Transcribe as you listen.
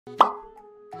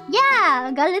Yeah!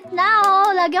 Galit na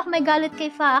oh! Lagi ako may galit kay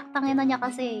Faac. Tangina niya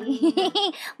kasi.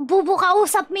 Bubo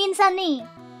kausap minsan eh.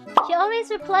 She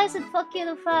always replies with fuck you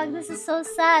to Faac. This is so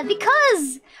sad.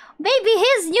 Because, baby,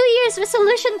 his New Year's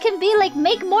resolution can be like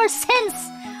make more sense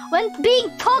when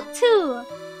being talked to.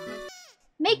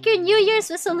 Make your New Year's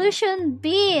resolution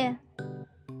be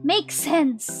make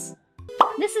sense.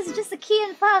 This is just a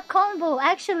Kiichan Faac combo.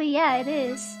 Actually, yeah, it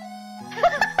is.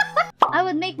 I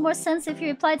would make more sense if you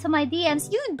replied to my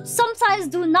DMs. You sometimes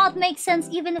do not make sense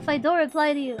even if I don't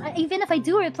reply to you. Even if I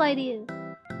do reply to you.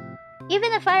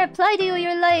 Even if I reply to you,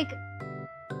 you're like...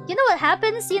 You know what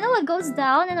happens? You know what goes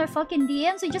down in our fucking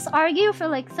DMs? We just argue for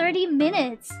like 30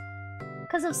 minutes.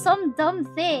 Because of some dumb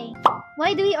thing.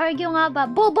 Why do we argue nga ba?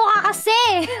 Bobo ka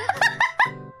kasi!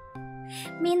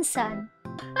 Minsan.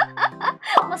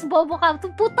 Mas bobo ka.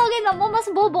 Putangin na mo, mas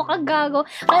bobo ka, gago.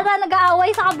 Kaya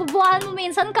nag-aaway sa kabubuhan mo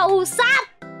minsan, kausap!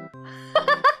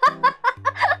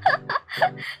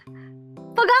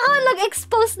 Pag ako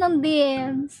nag-expose ng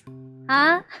DMs,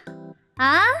 ha?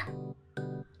 Ha?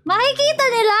 Makikita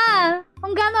nila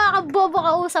kung gano'n ka bobo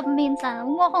kausap minsan.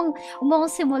 Huwag mo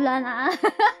akong simulan, ha?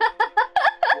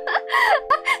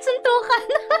 Suntukan.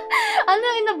 Ano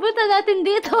inabutan natin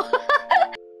dito?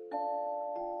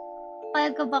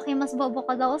 Payag ka ba kay mas bobo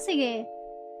ka daw? Sige.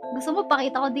 Gusto mo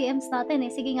pakita ko DMs natin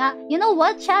eh. Sige nga. You know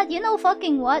what, chat? You know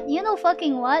fucking what? You know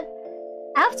fucking what?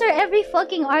 After every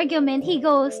fucking argument, he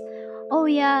goes,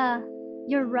 oh yeah,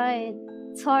 you're right.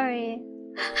 Sorry.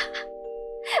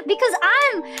 Because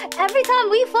every time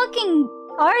we fucking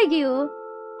argue,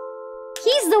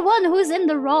 he's the one who's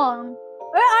in the wrong.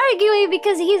 We're arguing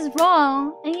because he's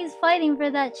wrong and he's fighting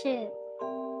for that shit.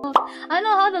 I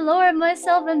know how to lower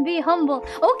myself and be humble.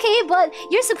 Okay, but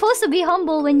you're supposed to be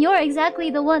humble when you're actually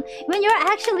the one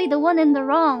in the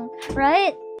wrong,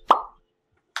 right?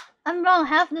 I'm wrong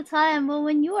half the time, but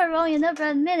when you are wrong, you never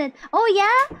admit it. Oh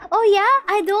yeah? Oh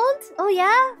yeah? I don't? Oh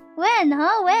yeah? When,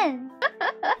 huh? When?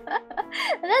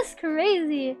 That's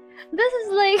crazy. This is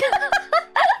like...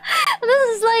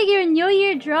 This is like your New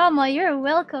Year drama. You're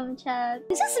welcome, chat.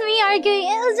 It's just me arguing.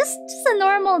 It was just a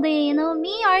normal day, you know?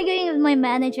 Me arguing with my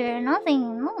manager.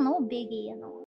 Nothing, no biggie, you know?